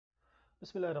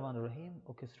Bismillahirrahmanirrahim.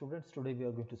 Okay, students, today we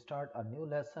are going to start a new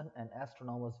lesson, An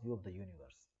Astronomer's View of the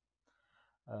Universe,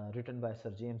 written by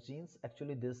Sir James Jeans.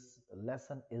 Actually, this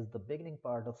lesson is the beginning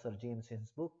part of Sir James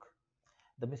Jeans' book,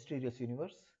 The Mysterious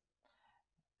Universe.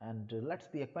 And let's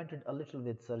be acquainted a little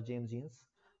with Sir James Jeans.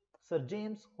 Sir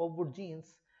James Hopwood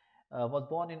Jeans was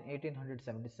born in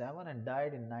 1877 and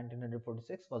died in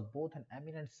 1946. Was both an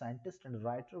eminent scientist and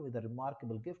writer with a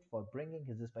remarkable gift for bringing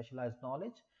his specialized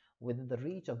knowledge within the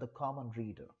reach of the common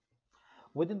reader.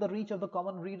 Within the reach of the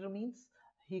common reader means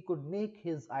he could make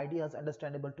his ideas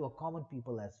understandable to a common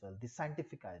people as well, the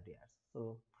scientific ideas.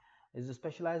 So his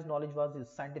specialized knowledge was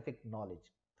his scientific knowledge.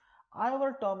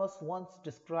 Ivor Thomas once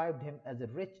described him as a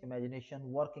rich imagination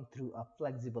working through a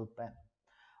flexible pen.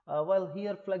 Well,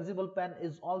 here flexible pen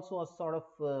is also a sort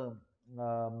of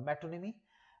metonymy,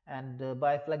 and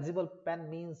by flexible pen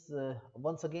means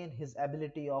once again his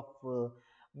ability of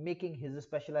making his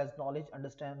specialized knowledge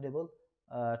understandable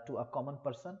to a common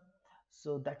person.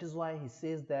 So that is why he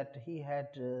says that he had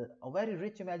a very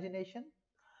rich imagination,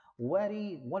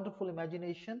 very wonderful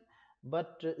imagination,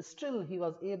 but still he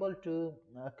was able to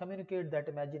communicate that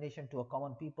imagination to a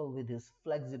common people with his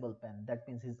flexible pen. That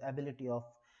means his ability of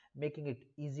making it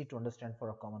easy to understand for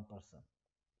a common person.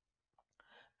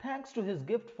 Thanks to his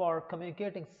gift for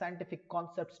communicating scientific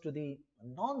concepts to the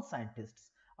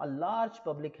non-scientists, a large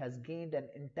public has gained an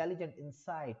intelligent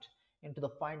insight into the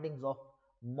findings of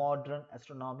modern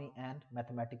astronomy and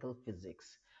mathematical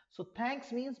physics. So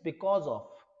thanks means because of.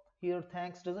 Here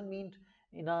thanks doesn't mean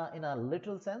in a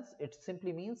literal sense. It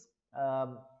simply means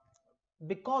um,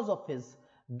 because of his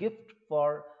gift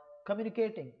for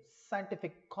communicating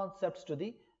scientific concepts to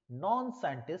the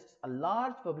non-scientists, a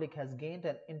large public has gained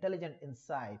an intelligent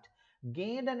insight.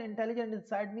 Gained an intelligent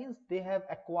insight means they have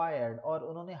acquired और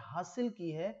उन्होंने हासिल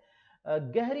की है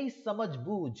गहरी समझ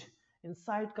बूझ.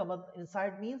 Insight का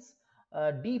insight means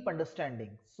deep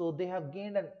understanding. So they have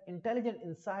gained an intelligent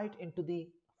insight into the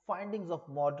findings of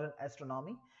modern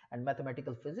astronomy and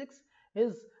mathematical physics.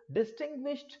 His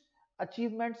distinguished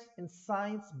achievements in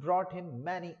science brought him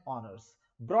many honors.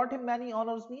 Brought him many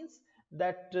honors means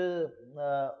that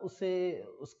उसे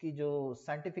उसकी जो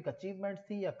scientific achievements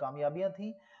थी या कामयाबियां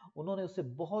थी उन्होंने उसे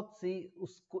बहुत सी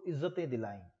उसको इज्जतें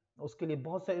दिलाई, उसके लिए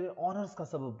बहुत सारे ऑनर्स का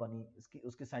सबब बनी इसकी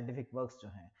उसकी साइंटिफिक वर्क्स जो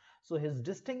हैं. So his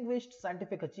distinguished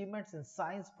scientific achievements in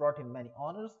science brought him many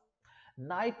honours.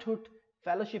 Knighthood,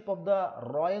 fellowship of the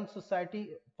Royal Society,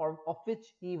 of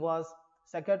which he was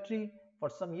secretary for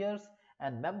some years,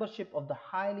 and membership of the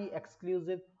highly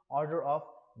exclusive Order of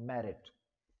Merit.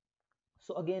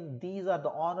 So again, these are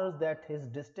the honors that his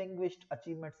distinguished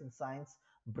achievements in science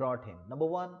brought him. Number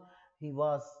one, he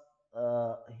was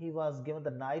given the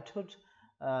knighthood.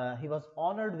 He was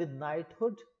honored with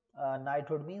knighthood.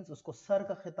 Knighthood means उसको sir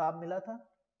का खिताब मिला था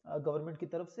government की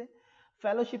तरफ से.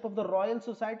 Fellowship of the Royal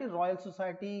Society. Royal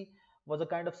Society was a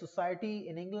kind of society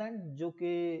in England जो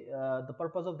कि the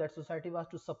purpose of that society was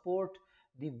to support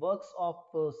the works of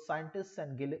scientists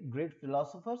and great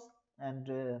philosophers, and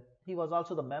he was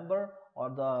also the member or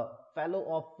the fellow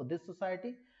of this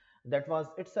society. That was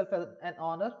itself an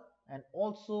honor. And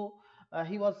also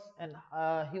he was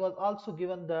also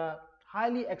given the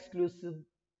highly exclusive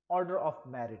Order of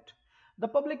Merit. The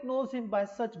public knows him by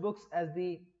such books as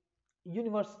The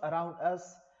Universe Around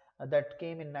Us, that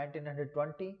came in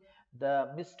 1920,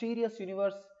 The Mysterious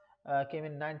Universe came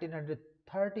in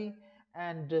 1930,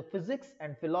 and Physics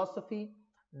and Philosophy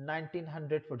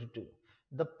 1942.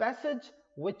 The passage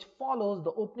which follows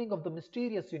the opening of the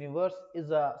mysterious universe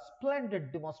is a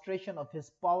splendid demonstration of his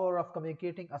power of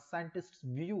communicating a scientist's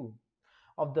view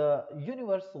of the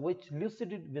universe with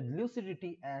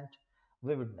lucidity and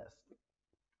vividness.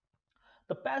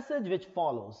 The passage which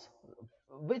follows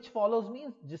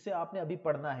means जिसे आपने अभी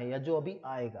पढ़ना है या जो अभी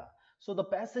आएगा. So the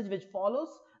passage which follows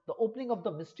the opening of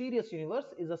the mysterious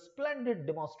universe is a splendid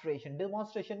demonstration.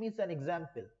 Demonstration means an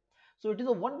example. So it is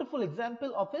a wonderful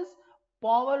example of his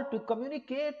power to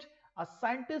communicate a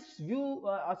scientist's view,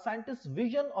 a scientist's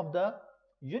vision of the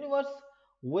universe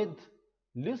with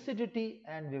lucidity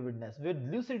and vividness. With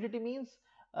lucidity means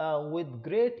with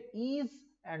great ease,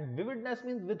 and vividness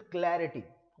means with clarity.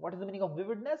 What is the meaning of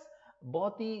vividness?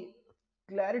 बहुत ही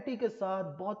clarity के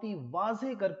साथ, बहुत ही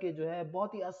वाजे करके जो है,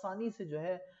 बहुत ही आसानी से जो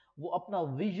है वो अपना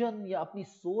विजन या अपनी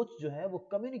सोच जो है वो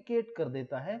कम्युनिकेट कर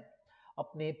देता है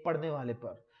अपने पढ़ने वाले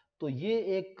पर. तो ये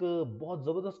एक बहुत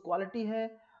ज़बरदस्त क्वालिटी है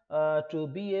to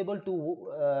be able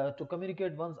to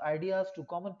communicate one's ideas to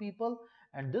common people,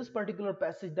 and this particular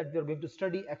passage that we are going to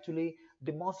study actually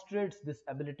demonstrates this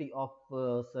ability of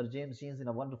Sir James Jeans in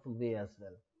a wonderful way as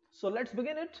well. So let's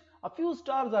begin it. A few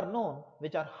stars are known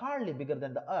which are hardly bigger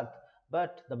than the earth,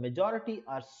 but the majority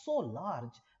are so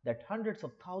large that hundreds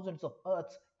of thousands of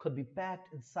Earths could be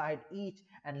packed inside each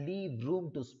and leave room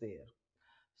to spare.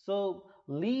 So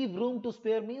leave room to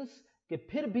spare means कि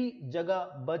फिर भी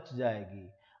जगह बच जाएगी.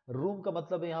 Room का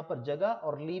मतलब है यहाँ पर जगह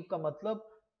और लीव का मतलब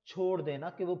छोड़ देना,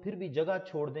 कि वो फिर भी जगह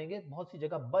छोड़ देंगे, बहुत सी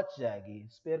जगह बच जाएगी.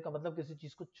 स्पेयर का मतलब किसी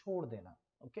चीज को छोड़ देना.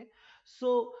 Okay,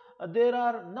 so there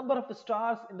are number of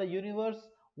stars in the universe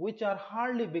which are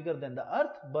hardly bigger than the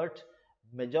earth, but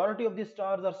majority of the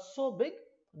stars are so big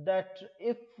that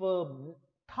if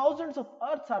thousands of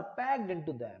earths are packed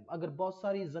into them, अगर बहुत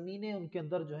सारी जमीनें उनके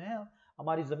अंदर जो है,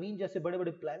 हमारी जमीन जैसे बड़े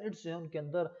बड़े प्लैनेट्स जो हैं उनके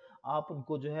अंदर आप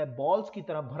उनको जो है बॉल्स की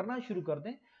तरह भरना शुरू कर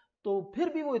दें, तो फिर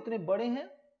भी वो इतने बड़े हैं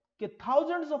कि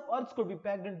thousands of earths could be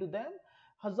packed into them.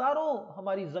 हजारों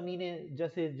हमारी जमीनें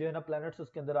जैसे जो है ना प्लैनेट्स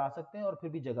उसके अंदर आ सकते हैं और फिर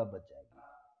भी जगह बच जाएगी.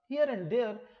 Here and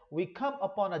there we come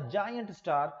upon a giant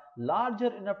star larger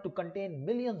enough to contain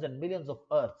millions and millions of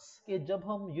earths. कि जब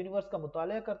हम यूनिवर्स का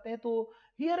मुताला करते हैं तो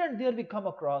here and there we come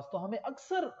across, तो हमें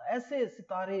अक्सर ऐसे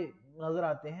सितारे नजर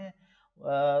आते हैं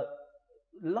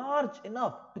large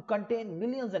enough to contain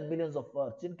millions and millions of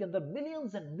earths, जिनके अंदर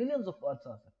millions and millions of earths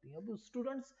आ सकती हैं. अब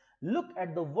students look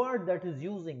at the word that is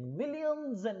using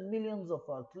millions and millions of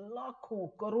earths, लाखों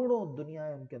करोड़ों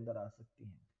दुनियाएं उनके अंदर आ सकती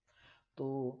हैं. तो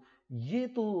ये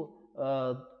तो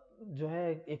जो है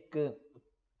एक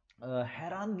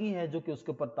हैरानगी है जो कि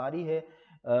उसके ऊपर तारी है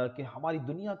कि हमारी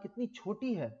दुनिया कितनी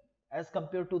छोटी है as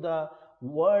compare to the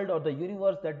world और the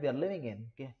universe that we are living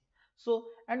in. So,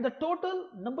 and the total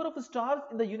number of stars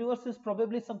in the universe is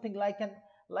probably something like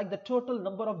the total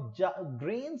number of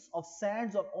grains of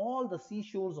sands on all the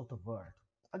seashores of the world.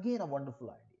 Again, a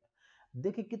wonderful idea.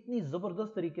 देखिए कितनी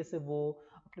जबरदस्त तरीके से वो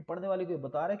अपने पढ़ने वाले को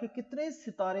बता रहे हैं कि कितने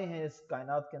सितारे हैं इस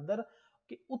कायनात के अंदर,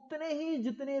 कि उतने ही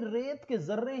जितने रेत के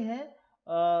जर्रे हैं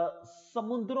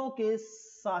समुद्रों के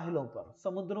साहिलों पर,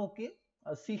 समुद्रों के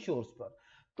सी शोर्स पर.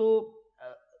 तो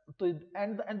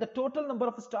and the total number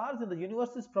of stars in the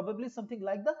universe is probably something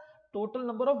like the total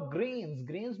number of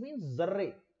grains means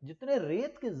zarre, जितने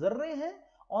रेत के जर्रे हैं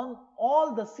on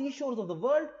all the seashores of the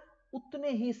world उतने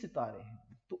ही सितारे हैं.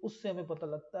 तो उससे हमें पता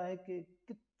लगता है कि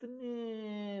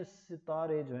कितने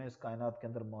सितारे जो हैं इस कायनात के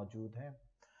अंदर मौजूद हैं,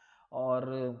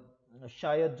 और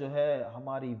शायद जो है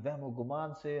हमारी वहम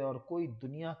गुमान से और कोई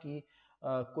दुनिया की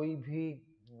कोई भी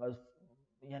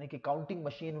यानी कि काउंटिंग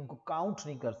मशीन उनको काउंट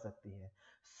नहीं कर सकती है.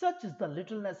 Such is the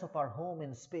littleness of our home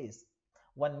in space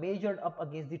when measured up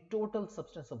against the total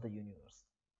substance of the universe.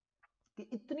 कि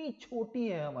इतनी छोटी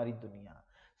है हमारी दुनिया.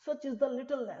 Such is the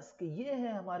littleness, कि ये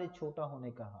है हमारे छोटा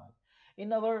होने का हाल.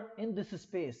 In this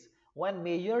space when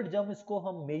measured, जब इसको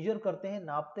हम measure करते हैं,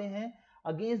 नापते हैं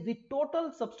against the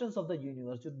total substance of the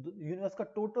universe, जो यूनिवर्स का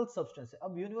total substance है.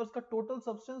 अब यूनिवर्स का total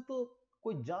substance तो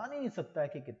कोई जान ही नहीं सकता है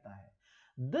कि कितना है.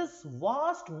 This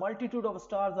vast multitude of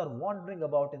stars are wandering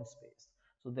about in space.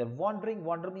 So they're wandering,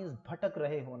 wander means भटक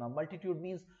रहे होना, multitude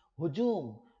means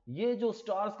हुजूम. ये जो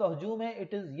stars का हुजूम है,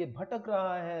 it is ये भटक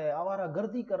रहा है,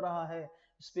 आवारागर्दी कर रहा है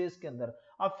स्पेस के अंदर.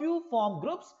 A few form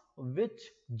groups which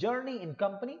journey in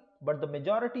company, but the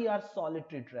majority are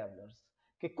solitary travelers.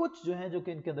 कि कुछ जो हैं जो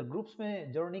कि इनके अंदर ग्रुप्स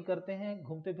में जर्नी करते हैं,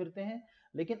 घूमते फिरते हैं,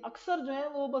 लेकिन अक्सर जो है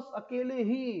वो बस अकेले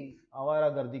ही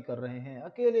आवारागर्दी कर रहे हैं,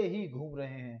 अकेले ही घूम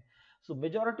रहे हैं. So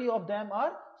majority of them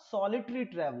are solitary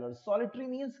travelers. Solitary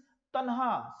means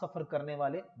तन्हा सफर करने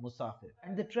वाले मुसाफिर.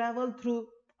 And they travel through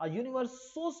a universe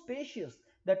so spacious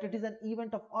that it is an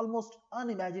event of almost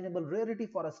unimaginable rarity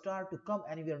for a star to come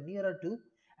anywhere nearer to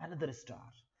another star.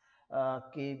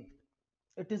 कि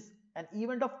it is an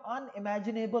event of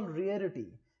unimaginable rarity.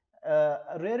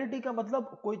 Rarity का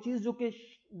मतलब कोई चीज जो कि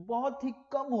बहुत ही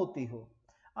कम होती हो,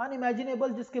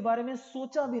 unimaginable जिसके बारे में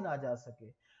सोचा भी ना जा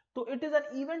सके. तो it is an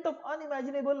event of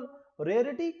unimaginable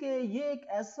rarity, के ये एक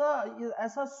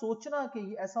ऐसा सोचना कि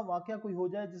ये ऐसा वाकया कोई हो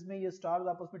जाए जिसमें ये स्टार्स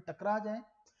आपस में टकरा जाएं.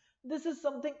 This is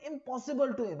something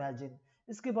impossible to imagine.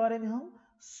 इसके बारे में हम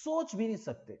सोच भी नहीं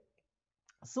सकते.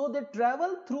 सो they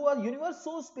travel through a universe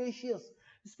so spacious.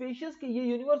 Spacious कि ये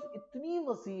यूनिवर्स इतनी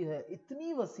वसी है,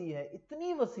 इतनी वसी है,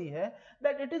 इतनी वसी है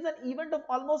that it is an event of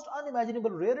almost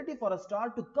unimaginable rarity for a star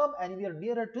to come anywhere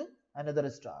nearer to another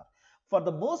star. For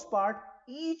the most part,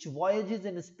 each voyage is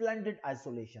in splendid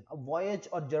isolation. अब voyage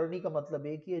और journey का मतलब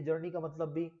एक ही है. journey का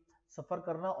मतलब भी सफर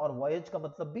करना और voyage का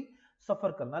मतलब भी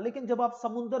सफर करना. लेकिन जब आप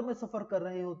समुद्र में सफर कर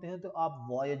रहे होते हैं तो आप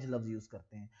voyage लफ्ज यूज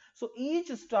करते हैं. So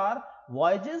each star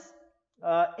voyages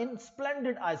in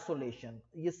splendid isolation.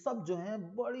 ये सब जो है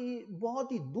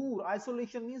बहुत ही दूर,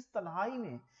 isolation means तन्हाई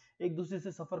में एक दूसरे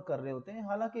से सफर कर रहे होते हैं.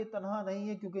 हालांकि तन्हा नहीं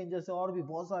है क्योंकि इन जैसे और भी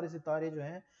बहुत सारे सितारे जो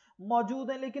हैं मौजूद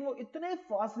हैं, लेकिन वो इतने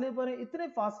फासले पर हैं, इतने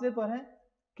फासले पर हैं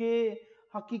कि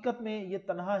हकीकत में ये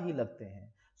तन्हा ही लगते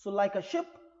हैं. So like a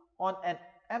ship on an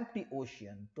empty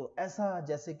ocean, तो ऐसा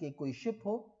जैसे कि कोई शिप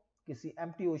हो किसी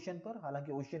एम्प्टी ओशियन पर,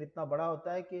 हालांकि ओशियन इतना बड़ा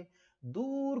होता है कि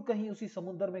दूर कहीं उसी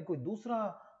समुद्र में कोई दूसरा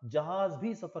जहाज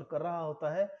भी सफर कर रहा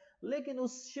होता है, लेकिन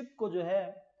उस शिप को जो है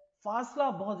फासला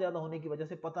बहुत ज्यादा होने की वजह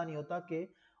से पता नहीं होता कि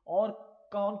और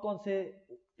कौन कौन से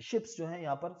शिप्स जो हैं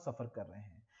यहाँ पर सफर कर रहे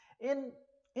हैं।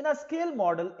 इन a scale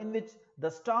model in which the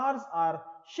stars are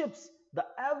ships, the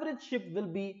average ship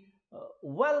will be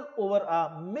well over a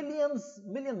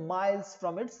million miles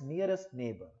from its nearest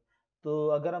neighbor। तो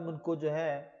अगर हम उनको जो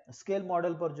है स्केल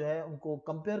मॉडल पर जो है उनको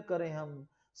कंपेयर करें हम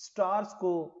स्टार्स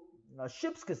को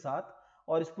शिप्स के साथ,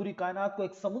 और इस पूरी कायनात को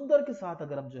एक समुंदर के साथ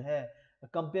अगर हम जो है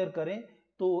कंपेयर करें,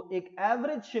 तो एक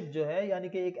एवरेज शिप जो है यानी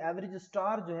कि एक एवरेज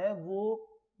स्टार जो है वो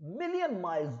मिलियन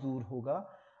माइल्स दूर होगा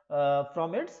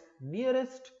from its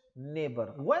nearest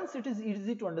neighbour. Once it is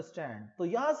easy to understand, तो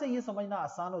यहां से ये समझना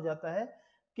आसान हो जाता है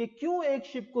कि क्यों एक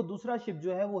शिप को दूसरा शिप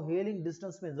जो है वो हेलिंग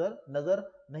डिस्टेंस में नजर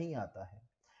नहीं आता है।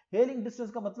 हेलिंग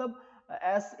डिस्टेंस का मतलब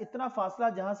इतना फासला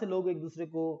जहां से लोग एक दूसरे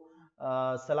को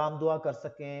सलाम दुआ कर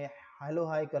सकें, हेलो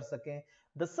हाय कर सकें।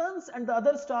 The suns and the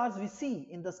other stars we see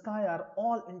in the sky are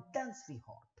all intensely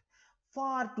hot,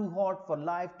 far too hot for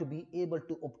life to be able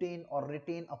to obtain or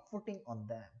retain a footing on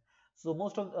them. So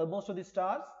most of the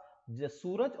stars, जो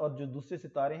सूरज और जो दूसरे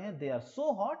सितारे हैं, they are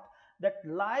so hot that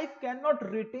life cannot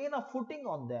retain a footing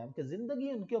on them, कि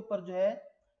जिंदगी उनके ऊपर जो है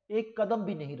एक कदम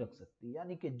भी नहीं रख सकती,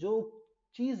 यानी कि जो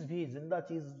चीज भी जिंदा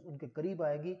चीज उनके करीब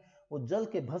आएगी वो जल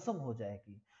के भस्म हो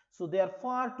जाएगी। So they are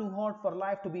far too hot for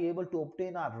life to be able to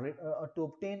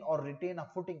obtain or retain a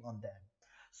footing on them.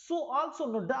 So also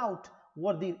no doubt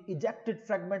were the ejected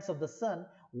fragments of the sun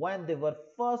when they were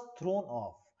first thrown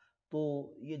off. तो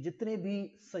ये जितने भी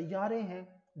सैयारे हैं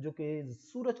जो कि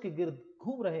सूरज के गिर्द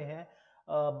घूम रहे हैं,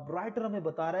 राइटर हमें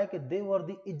बता रहा है कि they were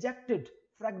the ejected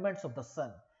fragments of the sun,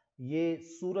 ये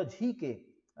सूरज ही के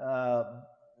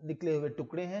निकले हुए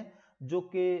टुकड़े हैं जो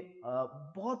कि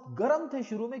बहुत गर्म थे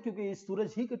शुरू में क्योंकि ये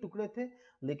सूरज ही के टुकड़े थे,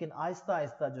 लेकिन आहिस्ता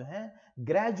आहिस्ता जो है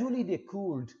gradually they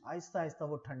cooled, Aahista Aahista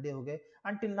वो ठंडे हो गए,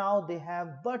 until now they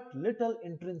have but little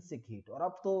intrinsic heat, और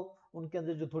अब तो उनके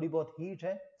अंदर जो थोड़ी बहुत हीट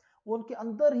है वो उनके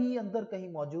अंदर ही अंदर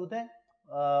कहीं मौजूद है,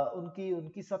 उनकी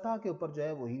उनकी सतह के ऊपर जो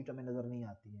है वो हीट हमें नजर नहीं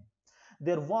आती है।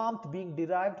 Their warmth being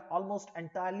derived almost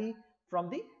entirely from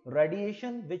the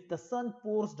radiation which the sun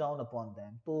pours down upon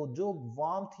them। तो जो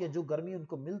वार्मथ या जो गर्मी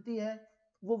उनको मिलती है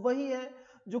वो वही है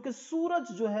जो कि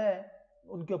सूरज जो है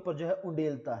उनके ऊपर जो है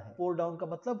उंडेलता है। पोर डाउन का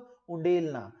मतलब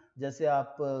उंडेलना, जैसे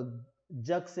आप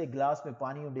जग से ग्लास में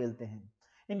पानी उंडेलते हैं।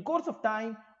 In course of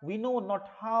time we know not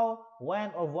how,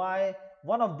 when or why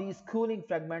one of these cooling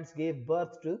fragments gave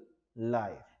birth to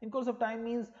life। In course of time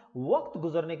means वक्त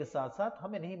गुजरने के साथ साथ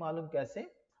हमें नहीं मालूम कैसे,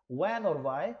 when और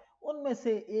why, उनमें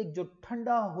से एक जो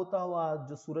ठंडा होता हुआ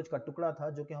जो सूरज का टुकड़ा था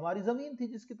जो कि हमारी जमीन थी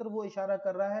जिसकी तरफ वो इशारा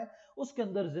कर रहा है, उसके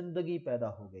अंदर जिंदगी पैदा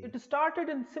हो गई। It started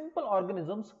in simple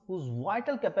organisms whose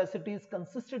vital capacities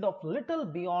consisted of little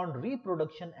beyond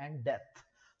reproduction and death।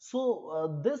 So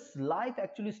this life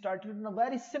actually started in a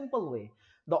very simple way।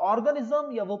 The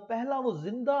organism या वो पहला वो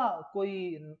जिंदा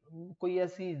कोई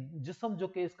ऐसी जिस्म जो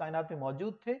कि इस कायनात में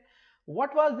मौजूद थे,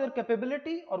 व्हाट वाज देयर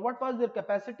कैपेबिलिटी और व्हाट वाज देयर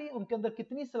कैपेसिटी, उनके अंदर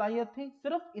कितनी सलाहियत थी,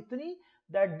 सिर्फ इतनी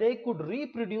that they could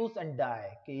reproduce and die,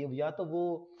 कि या तो वो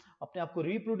अपने आप को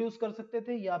रिप्रोड्यूस कर सकते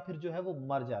थे या फिर जो है वो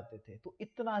मर जाते थे, तो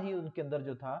इतना ही उनके अंदर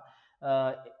जो था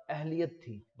अहलियत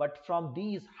थी। But from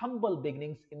these humble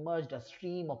beginnings emerged a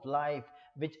stream of life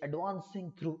which advancing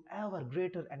through ever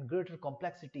greater and greater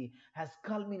complexity has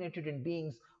culminated in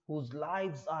beings whose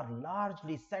lives are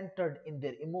largely centered in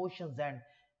their emotions and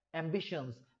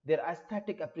ambitions, their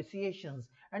aesthetic appreciations,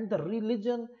 and the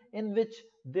religion in which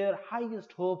their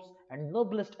highest hopes and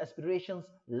noblest aspirations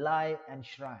lie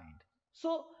enshrined।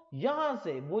 So यहां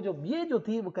से वो जो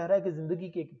थी वो कह रहा है कि जिंदगी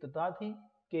की एक इब्तिदा थी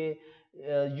कि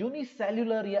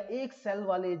यूनिसेल्युलर या एक सेल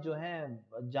वाले जो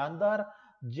हैं जानदार,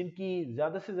 जिनकी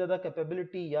ज्यादा से ज्यादा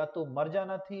कैपेबिलिटी या तो मर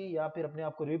जाना थी या फिर अपने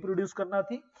आप को रिप्रोड्यूस करना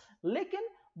थी, लेकिन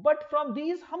but from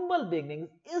these humble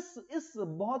beginnings, इस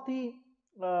बहुत ही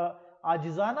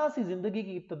आजिजाना सी जिंदगी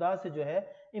की इब्तिदा से जो है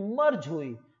इमर्ज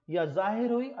हुई या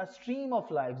जाहिर हुई अ स्ट्रीम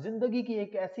ऑफ लाइफ, जिंदगी की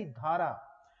एक ऐसी धारा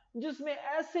जिसमें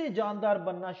ऐसे जानदार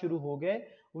बनना शुरू हो गए,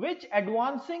 विच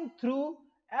advancing through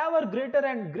ever greater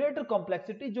and greater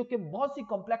complexity, जो कि बहुत सी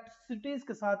कॉम्प्लेक्सिटीज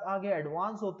के साथ आगे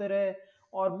एडवांस होते रहे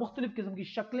और मुख्तलिफ किस्म की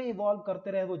शक्लें इवॉल्व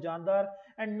करते रहे वो जानदार,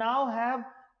 एंड नाउ हैव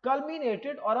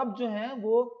कल्मिनेटेड, और अब जो है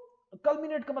वो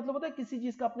कल्मिनेट का मतलब होता है किसी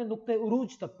चीज का अपने नुक्ते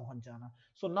उरूज तक पहुंच जाना।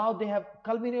 So now they have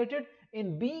culminated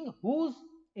in being whose,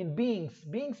 in beings,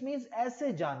 beings means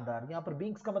ऐसे जानदार, यहां पर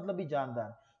बीइंग्स का मतलब भी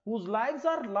जानदार, whose lives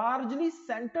are largely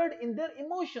centered in their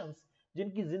emotions,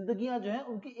 जिनकी जिंदगियां जो है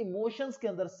उनकी इमोशंस के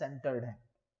अंदर सेंटर्ड हैं।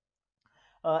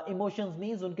 इमोशंस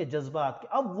मीन्स उनके जज्बात।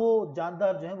 अब वो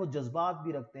जानदार जो है वो जज्बात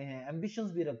भी रखते हैं,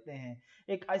 एम्बिशंस भी रखते हैं,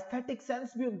 एक एस्थेटिक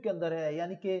सेंस भी उनके अंदर है,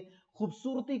 यानी कि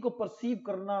खूबसूरती को परसीव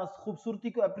करना,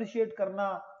 खूबसूरती को अप्रिशिएट करना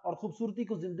और खूबसूरती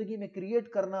को जिंदगी में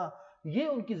क्रिएट करना, ये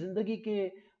उनकी जिंदगी के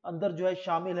अंदर जो है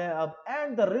शामिल है। अब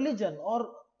एंड द रिलीजन, और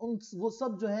उन वो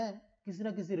सब जो है किसी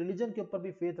ना किसी रिलीजन के ऊपर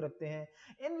भी फेथ रखते हैं,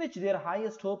 इन which there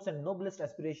highest hopes and noblest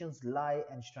aspirations lie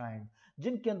enshrined,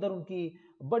 जिनके अंदर उनकी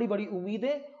बड़ी बड़ी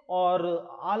उम्मीदें और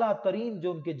आला तरीन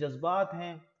जो उनके जज्बात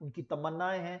हैं, उनकी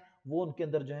तमन्नाएं हैं, वो उनके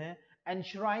अंदर जो है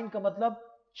एनश्राइन का मतलब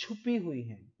छुपी हुई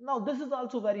है। Now this is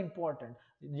also very important.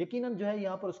 यकीनन जो है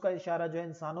यहाँ पर उसका इशारा जो है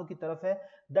इंसानों की तरफ है,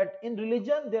 that in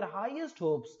religion their highest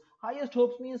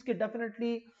hopes means कि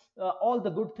definitely all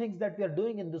the good things that we are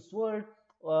doing in this world,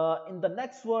 in the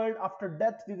next world after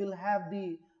death we will have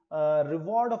the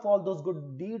reward of all those good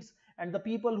deeds, and the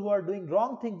people who are doing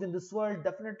wrong things in this world,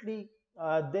 definitely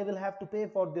they will have to pay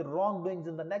for their wrongdoings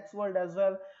in the next world as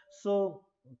well. So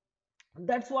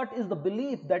that's what is the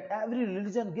belief that every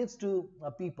religion gives to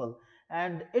people,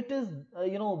 and it is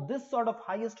this sort of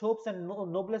highest hopes and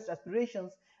noblest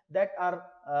aspirations that are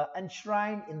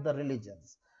enshrined in the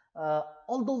religions.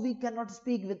 Although we cannot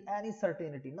speak with any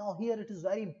certainty, now here it is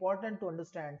very important to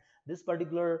understand this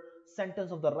particular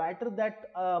sentence of the writer, that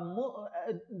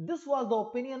this was the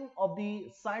opinion of the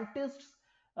scientists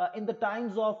in the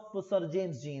times of Sir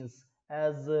James Jeans,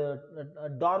 as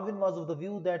Darwin was of the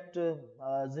view that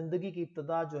जिंदगी की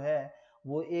इब्तदा जो है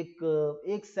वो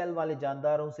एक cell वाले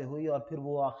जानदारों से हुई, और फिर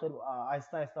वो आखिर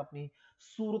आहिस्ता आहिस्ता अपनी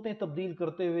सूरतें तब्दील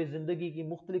करते हुए जिंदगी की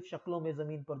मुख्तलिफ शक्लों में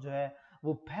जमीन पर जो है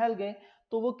वो फैल गए।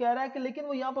 तो वो कह रहा है कि लेकिन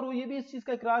वो यहाँ पर वो ये भी इस चीज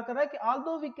का इकरार कर रहा है कि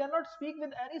although we cannot speak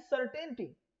with any certainty,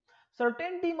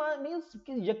 certainty means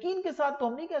यकीन के साथ तो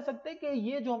हम नहीं कह सकते कि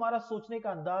ये जो हमारा सोचने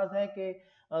का अंदाज है कि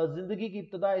जिंदगी की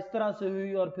इब्तदा इस तरह से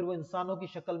हुई और फिर वो इंसानों की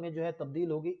शक्ल में जो है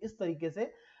तब्दील होगी इस तरीके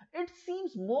से, इट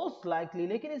सीम्स मोस्ट लाइकली,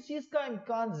 लेकिन इस चीज का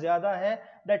इम्कान ज्यादा है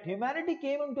that humanity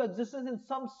came into existence in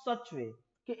सम सच वे,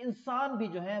 कि इंसान भी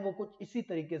जो है वो कुछ इसी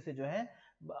तरीके से जो है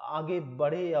आगे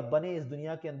बढ़े या बने इस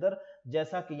दुनिया के अंदर,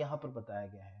 जैसा कि यहाँ पर बताया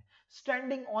गया है।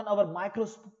 Standing on our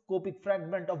microscopic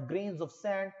fragment of grains of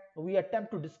sand, we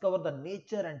attempt to discover the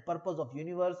nature and purpose of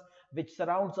universe which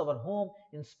surrounds our home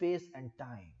in space and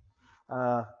time.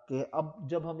 कि अब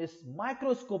जब हम इस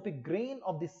microscopic grain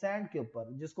of the sand के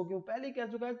ऊपर, जिसको कि वो पहले ही कह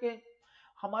चुका है कि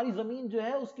हमारी जमीन जो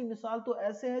है उसकी मिसाल तो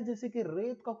ऐसे है जैसे कि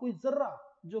रेत का कोई जर्रा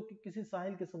जो कि किसी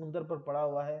साहिल के समुंदर पर पड़ा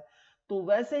हुआ है, तो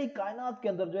वैसे ही कायनात के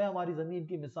अंदर जो है हमारी जमीन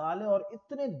की मिसाल है, और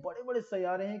इतने बड़े बड़े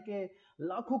सैयारे हैं कि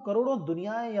लाखों करोड़ों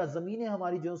दुनियाएं या जमीनें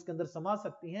हमारी जो उसके अंदर समा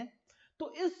सकती हैं।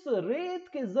 तो इस रेत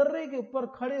के जर्रे के ऊपर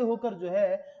खड़े होकर जो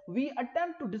है we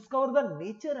attempt to discover the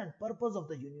nature and purpose of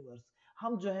the universe,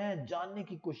 हम जो है जानने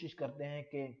की कोशिश करते हैं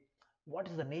कि what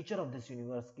is the nature of this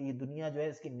universe, कि ये दुनिया जो है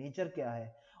इसकी नेचर क्या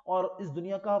है और इस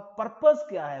दुनिया का पर्पस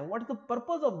क्या है, what is the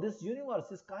purpose of this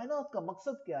universe, इस कायनात का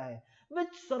मकसद क्या है,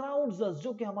 विच सराउंड्स अस,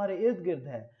 जो कि हमारे इर्द गिर्द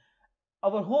है,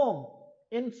 our home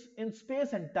in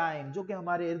space and time, जो कि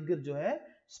हमारे इर्द गिर्द जो है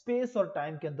स्पेस और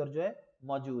टाइम के अंदर जो है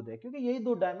मौजूद है, क्योंकि यही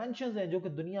दो डायमेंशंस हैं जो कि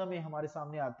दुनिया में हमारे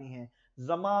सामने आती हैं,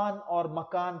 जमान और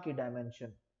मकान की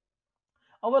dimension.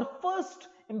 Our first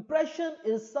impression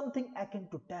is something akin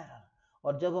to terror,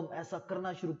 और जब हम ऐसा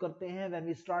करना शुरू करते हैं, when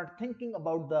we start thinking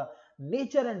about the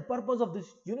nature and purpose of this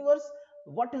universe,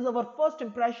 what is our first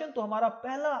impression, तो हमारा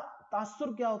पहला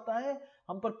तासुर क्या होता है,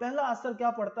 हम पर पहला असर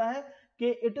क्या पड़ता है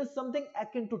कि it is something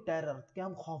akin to terror, कि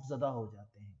हम खौफजदा हो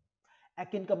जाते हैं।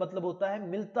 एकिन का मतलब होता है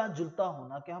मिलता जुलता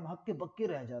होना, कि हम हक्के बक्के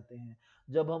रह जाते हैं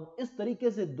जब हम इस तरीके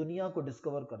से दुनिया को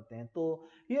डिस्कवर करते हैं। तो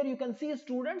here you can see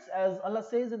students, as Allah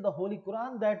says in the Holy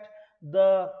Quran, that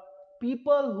the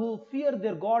people who fear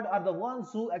their God are the ones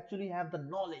who actually have the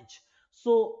knowledge.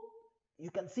 So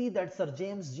you can see that Sir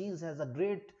James Jeans has a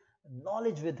great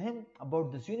knowledge with him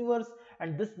about this universe,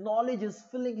 and this knowledge is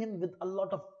filling him with a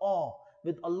lot of awe,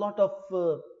 with a lot of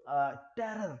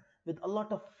terror, with a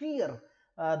lot of fear,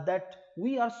 that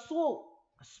we are so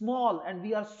small and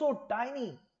we are so tiny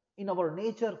in our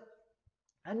nature,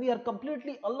 and we are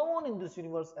completely alone in this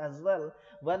universe as well,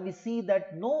 when we see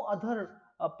that no other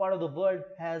part of the world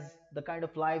has the kind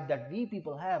of life that we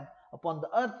people have upon the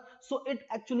earth. So it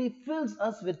actually fills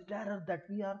us with terror that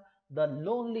we are the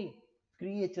lonely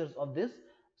creatures of this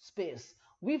space.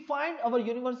 We find our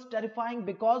universe terrifying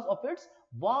because of its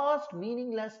vast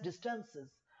meaningless distances,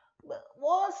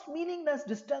 vast meaningless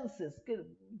distances, कि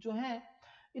जो है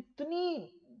इतनी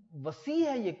वसी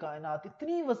है ये कायनात,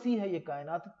 इतनी वसी है ये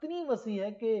कायनात, इतनी वसी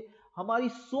है कि हमारी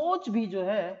सोच भी जो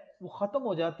है वो खत्म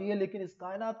हो जाती है, लेकिन इस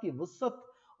कायनात की वसत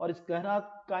और इस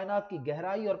कायनात की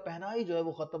गहराई और पहनाई जो है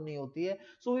वो खत्म नहीं होती है।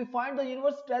 So we find the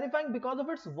universe terrifying because of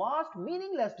its vast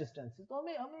meaningless distances. तो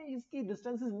हमें हमें इसकी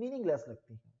डिस्टेंसेस मीनिंगलेस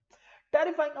लगती हैं।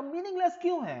 टेरिफाइंग, अब मीनिंगलेस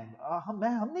क्यों है?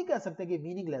 हम नहीं कह सकते कि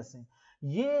मीनिंगलेस है।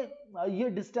 ये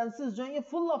डिस्टेंसेस जो है ये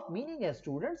फुल ऑफ मीनिंग है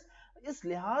स्टूडेंट्स, इस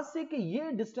लिहाज से कि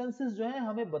ये डिस्टेंसेस जो है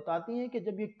हमें बताती हैं कि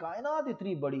जब ये कायनात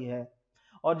इतनी बड़ी है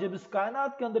और जब इस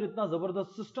कायनात के अंदर इतना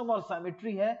जबरदस्त सिस्टम और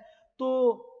साइमेट्री है, तो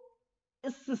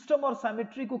इस सिस्टम और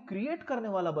साइमेट्री को क्रिएट करने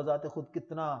वाला बजाते खुद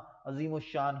कितना अजीम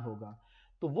शान होगा।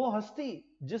 तो वो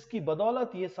हस्ती जिसकी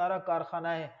बदौलत ये सारा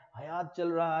कारखाना है हयात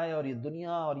चल रहा है और ये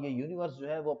दुनिया और ये यूनिवर्स जो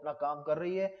है वो अपना काम कर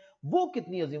रही है, वो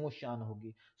कितनी अजीम शान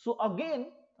होगी। सो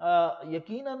अगेन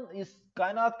यकीनन इस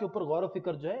कायनात के ऊपर गौर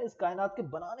फिक्र जो है इस कायनात के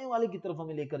बनाने वाले की तरफ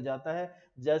हमें लेकर जाता है।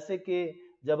 जैसे कि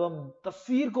जब हम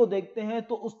तस्वीर को देखते हैं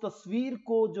तो उस तस्वीर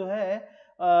को जो है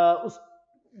उस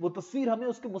वो तस्वीर हमें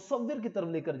उसके मुसव्विर की तरफ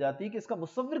लेकर जाती है कि इसका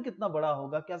मुसव्विर कितना बड़ा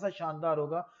होगा, कैसा शानदार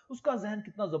होगा, उसका जहन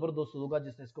कितना जबरदस्त होगा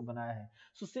जिसने इसको बनाया है।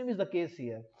 So same is the case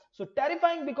here. So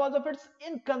terrifying because of its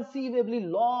इनकंसीवेबली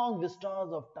long Vistas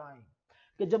of time,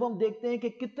 कि जब हम देखते हैं कि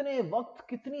कितने वक्त,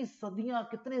 कितनी सदियां,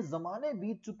 कितने जमाने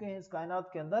बीत चुके हैं इस कायनात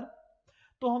के अंदर,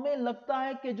 तो हमें लगता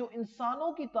है कि जो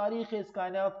इंसानों की तारीख है इस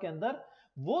कायनात के अंदर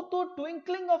वो तो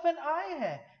ट्विंकलिंग ऑफ एन आई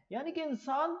है। यानी कि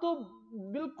इंसान तो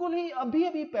बिल्कुल ही अभी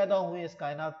अभी पैदा हुए हैं इस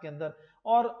कायनात के अंदर,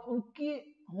 और उनकी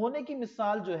होने की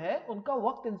मिसाल जो है, उनका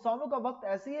वक्त, इंसानों का वक्त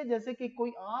ऐसी है जैसे कि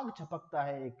कोई आग झपकता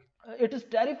है एक। It is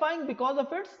terrifying because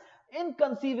of its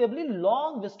इनकंसीवेबली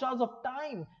long Vistas of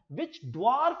time which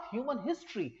dwarf human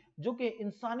history, जो कि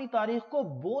इंसानी तारीख को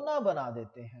बोना बना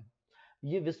देते हैं।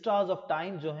 ये विस्टास ऑफ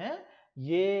टाइम जो हैं,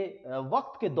 ये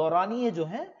वक्त के दौरानिये जो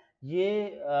हैं,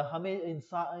 ये हमें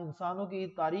इंसानों की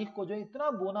तारीख को जो इतना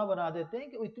बोना बना देते हैं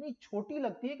कि वो इतनी छोटी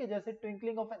लगती है कि जैसे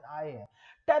ट्विंकलिंग ऑफ एन आई है।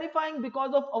 Terrifying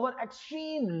because of our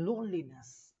extreme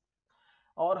loneliness,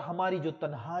 और हमारी जो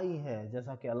तन्हाई है,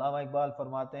 जैसा कि अल्लामा इकबाल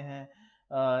फरमाते हैं,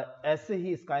 ऐसे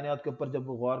ही इस कायनात के ऊपर जब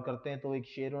वो गौर करते हैं तो एक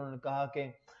शेर उन्होंने कहा कि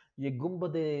ये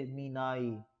गुंबदे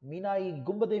मीनाई, मीनाई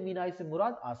गुंबदे मीनाई से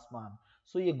मुराद आसमान,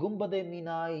 सो ये गुंबदे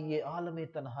मीनाई, ये आलम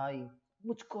तन्हाई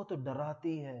मुझको तो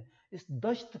डराती है इस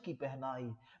दश्त की पहनाई।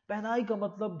 पहनाई का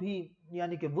मतलब भी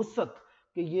यानी कि वुसत,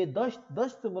 कि ये दश्त,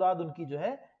 दश्त मुराद उनकी जो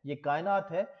है ये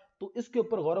कायनात है। तो इसके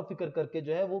ऊपर गौर फिक्र करके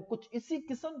जो है वो कुछ इसी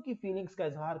किस्म की फीलिंग्स का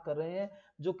इजहार कर रहे हैं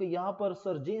जो कि यहाँ पर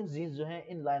सर जेम्स जीन्स जो है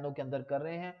इन लाइनों के अंदर कर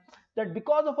रहे हैं। that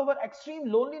because of our extreme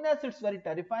loneliness it's very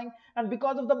terrifying, and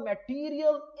because of the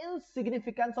material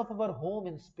insignificance of our home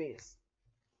in space,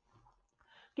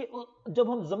 कि जब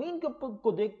हम जमीन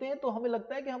को देखते हैं तो हमें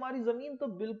लगता है कि हमारी जमीन तो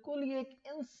बिल्कुल ही एक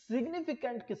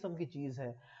इनसिग्निफिकेंट किस्म की चीज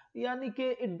है। यानी कि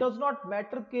इट डज नॉट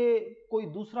मैटर कि कोई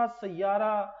दूसरा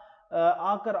सैयारा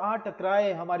आकर आ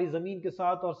टकराए हमारी जमीन के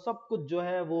साथ और सब कुछ जो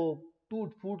है वो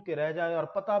टूट फूट के रह जाए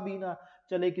और पता भी ना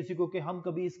चले किसी को कि हम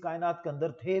कभी इस कायनात के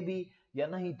अंदर थे भी या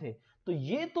नहीं थे। तो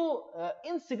ये तो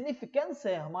इनसिग्निफिकेंस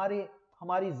है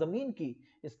हमारी जमीन की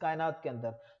इस कायनात के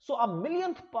अंदर। सो अ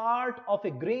millionth part of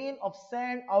A grain of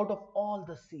sand out of all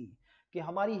the सी, कि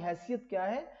हमारी हैसियत क्या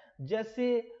है, जैसे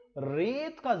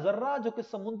रेत का जर्रा जो कि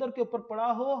समुद्र के ऊपर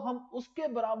पड़ा हो, हम उसके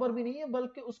बराबर भी नहीं है,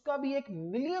 बल्कि उसका भी एक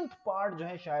मिलियंथ पार्ट जो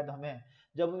है शायद हमें,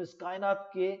 जब हम इस कायनात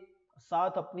के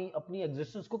साथ अपनी अपनी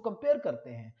एग्जिस्टेंस को कंपेयर करते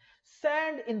हैं।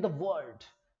 Sand in the world,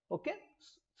 okay.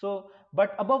 So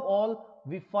but above all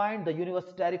we find the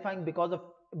universe terrifying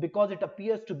because it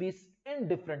appears to be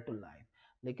indifferent to life.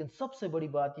 लेकिन सबसे बड़ी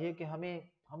बात यह है कि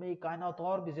हमें ये कायनात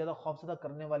और भी ज्यादा खौफजदा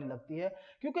करने वाली लगती है,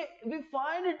 क्योंकि we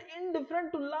find it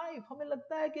indifferent to life. हमें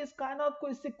लगता है कि इस कायनात को,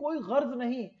 इससे कोई गर्ज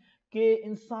नहीं कि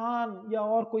इंसान या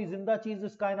और कोई जिंदा चीज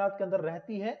इस कायनात के अंदर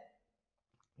रहती है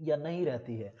या नहीं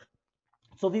रहती है।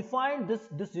 So we find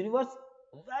this universe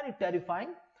very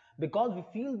terrifying because we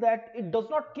feel that it does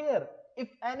not care if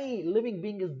any living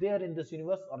being is there in this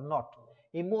universe or not.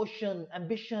 Emotion,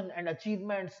 ambition and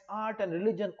achievements, art and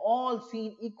religion all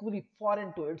seem equally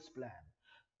foreign to its plan.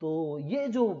 तो ये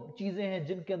जो चीजें हैं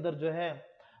जिनके अंदर जो है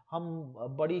हम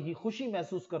बड़ी ही खुशी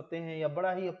महसूस करते हैं या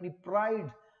बड़ा ही अपनी प्राइड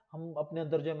हम अपने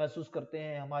अंदर जो महसूस करते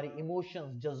हैं, हमारी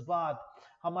इमोशंस, जज्बात,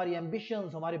 हमारी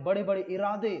एम्बिशंस, हमारे बड़े बड़े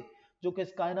इरादे जो कि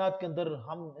इस कायनात के अंदर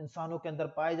हम इंसानों के अंदर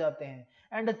पाए जाते हैं,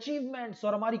 एंड अचीवमेंट्स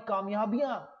और हमारी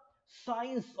कामयाबियां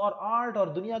साइंस और आर्ट और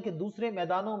दुनिया के दूसरे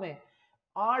मैदानों में,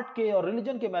 आर्ट के और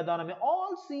रिलीजन के मैदानों में,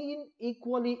 all scene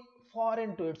equally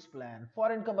foreign to it's plan.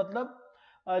 Foreign का मतलब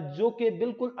जो कि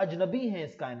बिल्कुल अजनबी है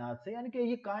इस कायनात से, यानी कि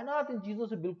ये कायनात इन चीजों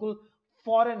से बिल्कुल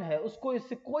फॉरेन है, उसको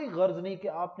इससे कोई गर्ज नहीं कि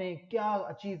आपने क्या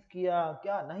अचीव किया,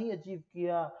 क्या नहीं अचीव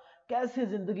किया, कैसे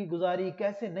जिंदगी गुजारी,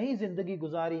 कैसे नहीं जिंदगी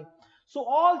गुजारी। So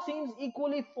all seems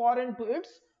equally foreign to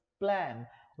its plan.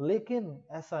 लेकिन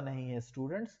ऐसा नहीं है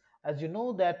students, as you know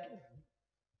that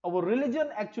Our religion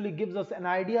actually gives us an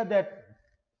idea that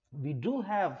we do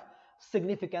have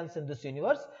significance in this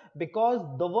universe, because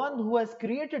the one who has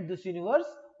created this universe,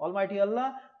 Almighty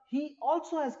Allah, he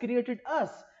also has created us,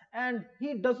 and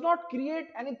he does not create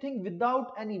anything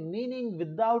without any meaning,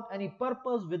 without any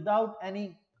purpose, without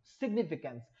any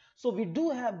significance. So we do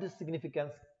have this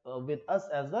significance with us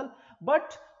as well.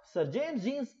 But Sir James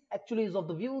Jeans actually is of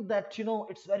the view that,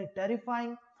 it's very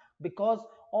terrifying, because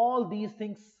all these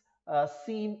things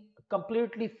seem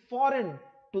completely foreign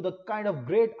to the kind of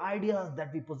great ideas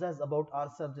that we possess about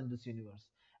ourselves in this universe.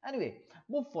 Anyway,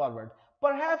 move forward.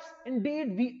 Perhaps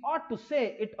indeed we ought to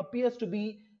say it appears to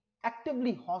be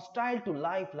actively hostile to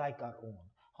life like our own.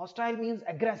 Hostile means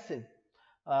aggressive.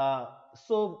 Uh,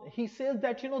 so he says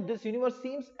that, this universe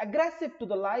seems aggressive to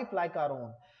the life like our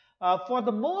own. For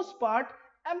the most part,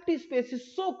 empty space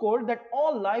is so cold that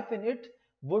all life in it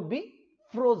would be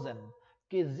frozen.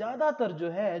 कि ज्यादातर जो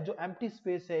है, जो empty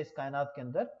space है इस कायनात के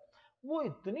अंदर, वो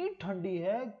इतनी ठंडी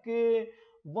है कि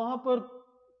वहां पर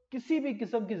किसी भी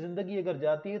किस्म की जिंदगी अगर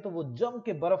जाती है तो वो जम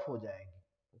के बर्फ हो जाएगी.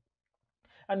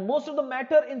 And most of the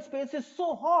matter in space is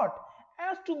so hot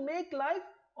as to make life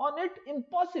on it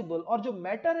impossible. और जो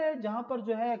मैटर है जहां पर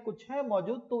जो है कुछ है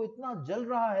मौजूद, तो इतना जल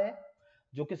रहा है,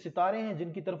 जो कि सितारे हैं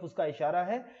जिनकी तरफ उसका इशारा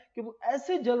है, कि वो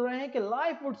ऐसे जल रहे हैं कि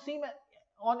life would seem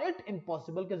on it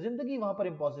impossible, कि जिंदगी वहां पर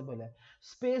इम्पॉसिबल है.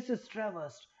 Space is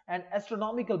traversed and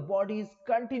astronomical bodies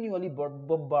continually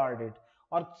bombarded.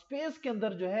 और स्पेस के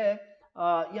अंदर जो है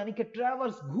यानी कि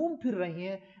ट्रैवर्स घूम फिर रही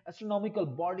हैं astronomical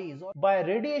bodies bye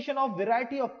radiation of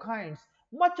variety of kinds,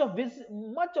 much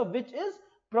of which is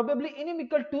probably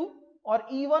inimical to और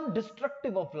इवन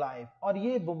डिस्ट्रक्टिव ऑफ लाइफ. और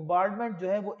ये बोम्बार्डमेंट जो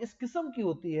है वो इस किस्म की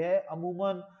होती है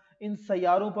अमूमन इन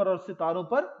सैयारों पर और सितारों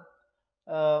पर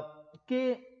कि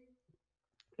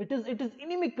इट इज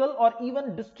इनिमिकल और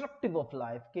इवन डिस्ट्रक्टिव ऑफ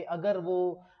लाइफ, कि अगर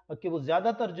वो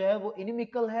ज्यादातर जो है वो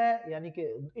इनिमिकल है, यानी कि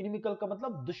इनिमिकल का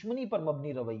मतलब दुश्मनी पर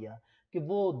मबनी रवैया, कि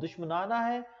वो दुश्मनाना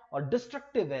है और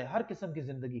डिस्ट्रक्टिव है हर किस्म की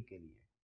जिंदगी के लिए.